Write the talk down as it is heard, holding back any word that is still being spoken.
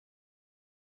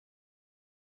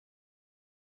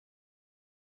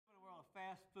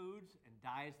fast foods and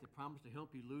diets that promise to help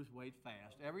you lose weight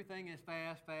fast. Everything is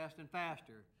fast, fast, and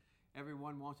faster.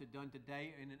 Everyone wants it done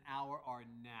today, in an hour, or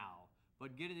now.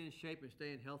 But getting in shape and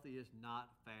staying healthy is not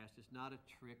fast. It's not a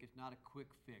trick. It's not a quick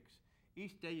fix.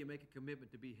 Each day you make a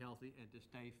commitment to be healthy and to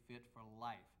stay fit for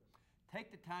life.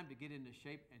 Take the time to get into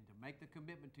shape and to make the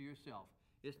commitment to yourself.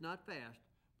 It's not fast,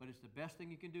 but it's the best thing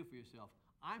you can do for yourself.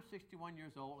 I'm 61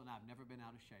 years old and I've never been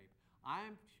out of shape.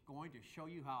 I'm going to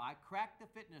show you how I cracked the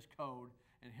fitness code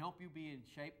and help you be in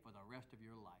shape for the rest of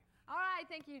your life. All right,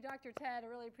 thank you, Dr. Ted. I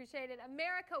really appreciate it.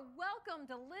 America, welcome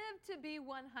to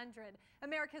Live2B100,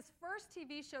 America's first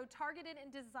TV show targeted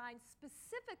and designed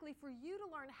specifically for you to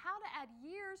learn how to add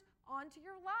years onto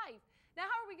your life. Now,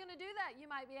 how are we going to do that, you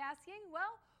might be asking?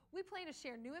 Well, we plan to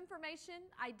share new information,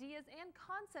 ideas, and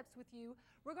concepts with you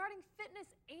regarding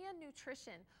fitness and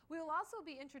nutrition. We will also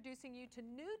be introducing you to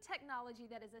new technology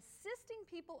that is assisting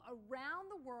people around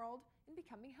the world in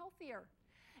becoming healthier.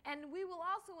 And we will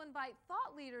also invite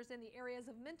thought leaders in the areas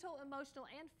of mental, emotional,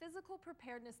 and physical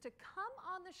preparedness to come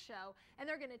on the show, and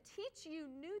they're going to teach you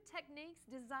new techniques,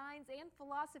 designs, and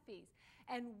philosophies.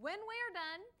 And when we are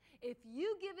done, if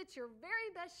you give it your very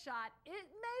best shot, it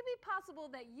may be possible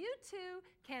that you too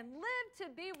can live to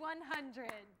be 100.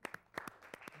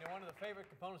 You know, one of the favorite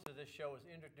components of this show is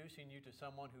introducing you to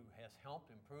someone who has helped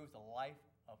improve the life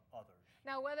of others.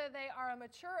 Now, whether they are a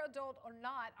mature adult or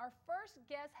not, our first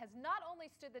guest has not only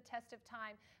stood the test of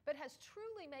time, but has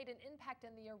truly made an impact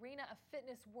in the arena of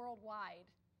fitness worldwide.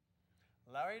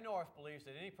 Larry North believes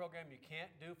that any program you can't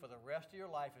do for the rest of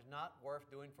your life is not worth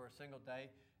doing for a single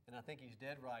day, and I think he's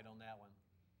dead right on that one.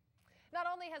 Not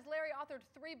only has Larry authored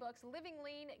 3 books, Living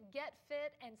Lean, Get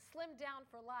Fit, and Slim Down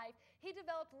for Life, he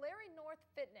developed Larry North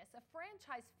Fitness, a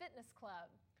franchise fitness club.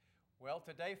 Well,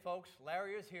 today, folks,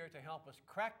 Larry is here to help us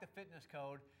crack the fitness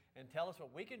code and tell us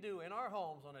what we can do in our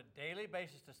homes on a daily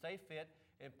basis to stay fit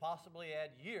and possibly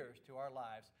add years to our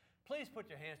lives. Please put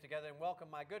your hands together and welcome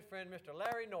my good friend, Mr.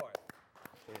 Larry North.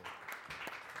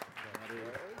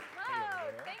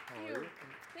 Hello, thank you.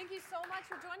 Thank you so much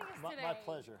for joining us today. My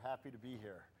pleasure. Happy to be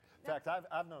here. In fact,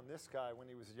 I've known this guy when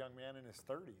he was a young man in his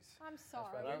 30s. I'm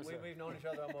sorry. That's right. We've known each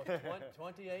other almost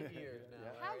 28 years now.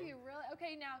 Yeah. Have you really?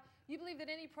 Okay, now, you believe that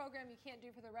any program you can't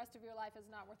do for the rest of your life is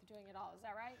not worth doing at all. Is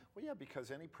that right? Well, yeah, because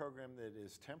any program that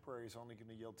is temporary is only going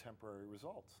to yield temporary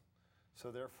results. So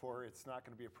therefore, it's not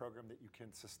going to be a program that you can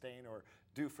sustain or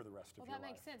do for the rest of your life. Well, that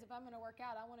makes sense. If I'm going to work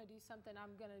out, I want to do something I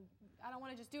don't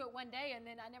want to just do it one day and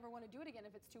then I never want to do it again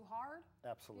if it's too hard.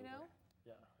 Absolutely. You know?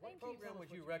 Yeah. What program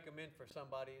would you recommend for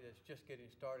somebody that's just getting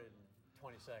started in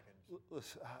 20 seconds?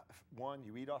 Listen, one,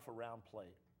 you eat off a round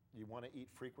plate. You want to eat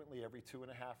frequently every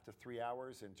 2.5 to 3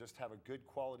 hours and just have a good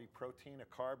quality protein, a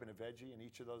carb, and a veggie in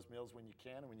each of those meals when you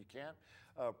can. And when you can't,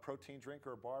 a protein drink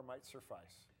or a bar might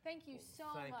suffice. Thank you so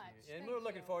much. And we're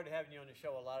looking forward to having you on the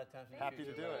show a lot of times. Happy to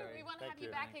do it. We want to have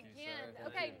you back again. Sir.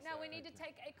 Okay, now we need to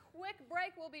take a quick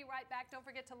break. We'll be right back. Don't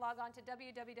forget to log on to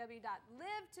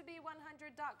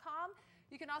www.live2b100.com.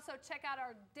 You can also check out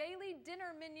our daily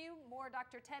dinner menu, more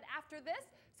Dr. Ted after this.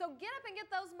 So get up and get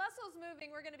those muscles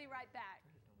moving. We're going to be right back.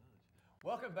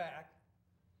 Welcome back.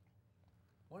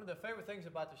 One of the favorite things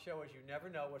about the show is you never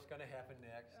know what's going to happen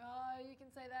next. Oh, you can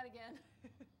say that again.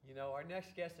 You know, our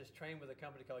next guest is trained with a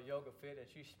company called Yoga Fit, and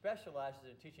she specializes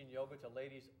in teaching yoga to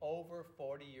ladies over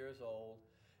 40 years old.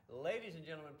 Ladies and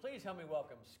gentlemen, please help me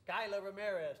welcome Skylar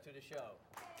Ramirez to the show.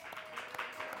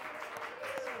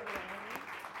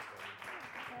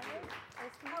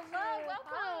 Hello, welcome.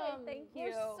 Hi, thank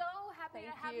you. We're so happy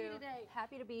to have you today.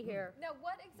 Happy to be here. Now,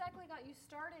 what exactly got you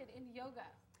started in yoga?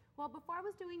 Well, before I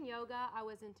was doing yoga, I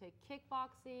was into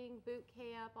kickboxing, boot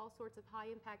camp, all sorts of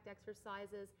high-impact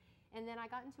exercises. And then I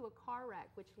got into a car wreck,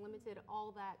 which limited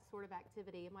all that sort of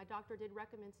activity. And my doctor did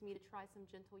recommend to me to try some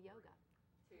gentle yoga.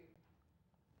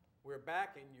 We're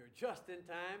back, and you're just in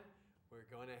time. We're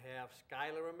going to have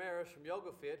Skylar Ramirez from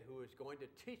Yoga Fit, who is going to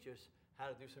teach us how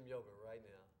to do some yoga right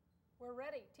now. We're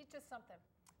ready. Teach us something.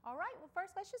 All right, well,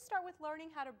 first let's just start with learning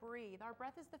how to breathe. Our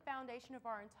breath is the foundation of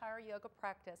our entire yoga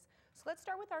practice. So let's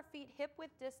start with our feet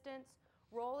hip-width distance,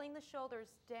 rolling the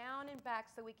shoulders down and back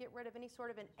so we get rid of any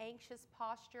sort of an anxious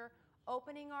posture,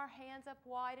 opening our hands up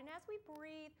wide. And as we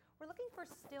breathe, we're looking for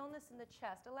stillness in the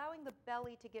chest, allowing the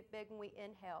belly to get big when we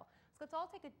inhale. So let's all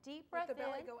take a deep breath in. Let the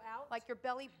belly go out? Like your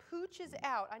belly pooches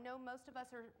out. I know most of us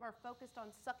are focused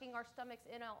on sucking our stomachs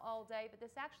in all day, but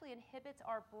this actually inhibits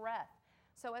our breath.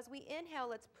 So as we inhale,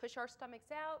 let's push our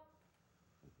stomachs out.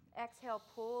 Exhale,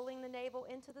 pulling the navel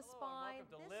into the spine.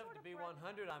 Welcome to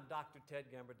Live2B100. I'm Dr. Ted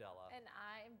Gambardella. And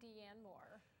I am Deanne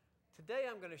Moore. Today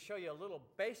I'm going to show you a little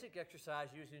basic exercise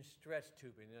using stretch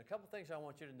tubing. And a couple things I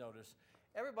want you to notice.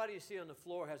 Everybody you see on the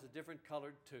floor has a different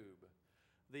colored tube.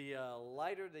 The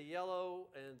lighter, the yellow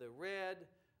and the red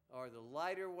are the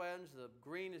lighter ones. The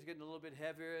green is getting a little bit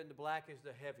heavier, and the black is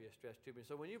the heaviest stretch tubing.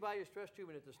 So when you buy your stretch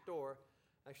tubing at the store,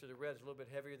 actually the red is a little bit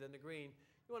heavier than the green,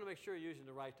 you want to make sure you're using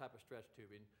the right type of stretch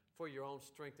tubing for your own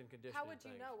strength and conditioning. How would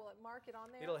you things. know? Will it mark it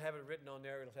on there? It'll have it written on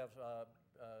there. It'll have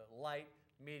light,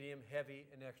 medium, heavy,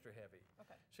 and extra heavy.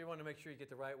 Okay. So you want to make sure you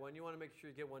get the right one. You want to make sure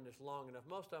you get one that's long enough.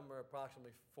 Most of them are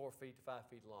approximately 4 feet to 5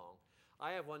 feet long.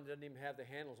 I have one that doesn't even have the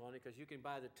handles on it because you can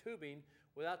buy the tubing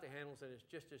without the handles and it's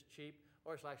just as cheap,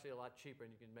 or it's actually a lot cheaper and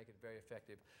you can make it very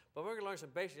effective. But we're going to learn some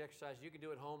basic exercises you can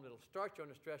do at home that'll start you on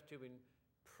the stretch tubing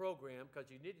program because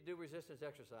you need to do resistance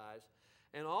exercise.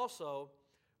 And also,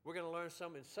 we're going to learn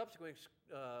some in subsequent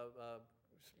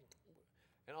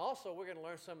and also, we're going to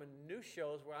learn some in new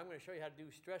shows where I'm going to show you how to do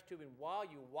stretch tubing while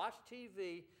you watch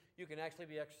TV. You can actually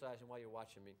be exercising while you're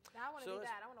watching me. Now I want to do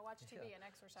that. I want to watch TV and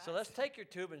exercise. So let's take your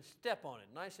tube and step on it,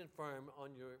 nice and firm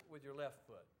with your left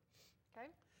foot. Okay.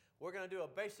 We're going to do a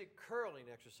basic curling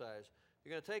exercise.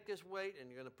 You're going to take this weight and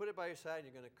you're going to put it by your side and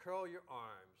you're going to curl your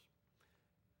arms.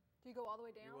 Do you go all the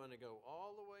way down? You want to go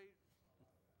all the way.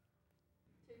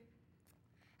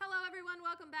 Hello, everyone.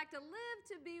 Welcome back to Live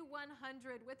to Be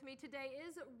 100. With me today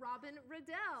is Robin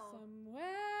Riddell.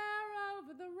 Somewhere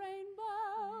over the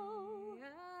rainbow,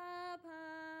 Up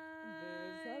high.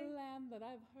 there's a land that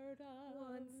I've heard of.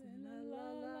 Once in a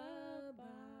lullaby.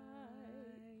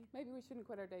 Maybe we shouldn't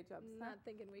quit our day jobs. huh? Not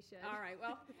thinking we should. All right.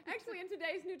 Well, actually, in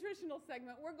today's nutritional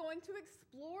segment, we're going to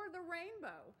explore the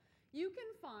rainbow you can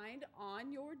find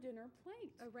on your dinner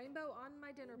plate. A rainbow on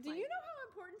my dinner Do plate. you know how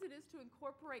important it is to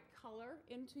incorporate color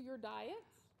into your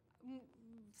diets?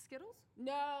 Skittles?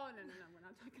 No. We're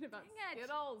not talking about Dang it.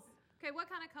 Skittles. Okay,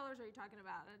 what kind of colors are you talking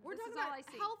about? We're This talking is all about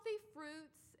I see. healthy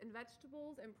fruits and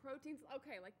vegetables and proteins.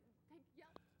 Okay, like,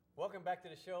 yeah. Welcome back to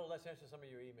the show. Let's answer some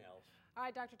of your emails. All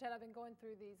right, Dr. Ted, I've been going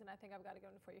through these, and I think I've got to go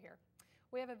for you here.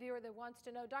 We have a viewer that wants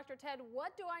to know, Dr. Ted,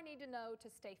 what do I need to know to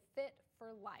stay fit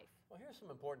for life? Well, here's some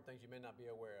important things you may not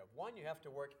be aware of. One, you have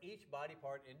to work each body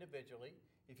part individually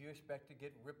if you expect to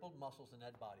get rippled muscles in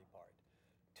that body part.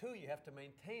 Two, you have to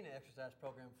maintain an exercise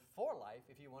program for life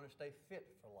if you want to stay fit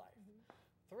for life.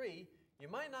 Three,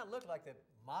 you might not look like the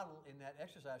model in that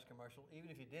exercise commercial even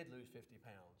if you did lose 50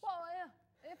 pounds. Well,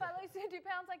 if I lose 50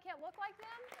 pounds, I can't look like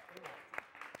them?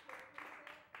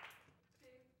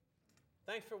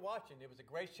 Thanks for watching. It was a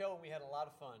great show and we had a lot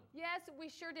of fun. Yes, we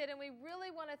sure did, and we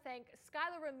really want to thank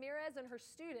Skylar Ramirez and her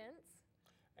students.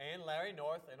 And Larry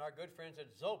North and our good friends at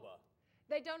Zoba.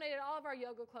 They donated all of our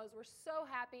yoga clothes. We're so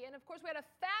happy. And of course, we had a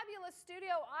fabulous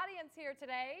studio audience here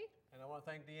today. And I want to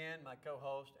thank Deanne, my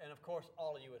co-host, and of course,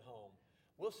 all of you at home.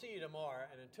 We'll see you tomorrow,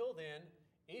 and until then,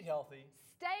 eat healthy,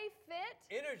 Stay fit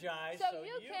energize so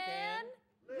you can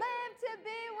live to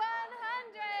be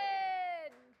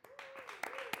 100.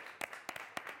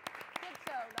 Good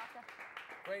show, Doctor.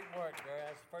 Great work,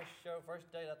 guys. First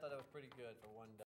date, I thought it was pretty good for one day.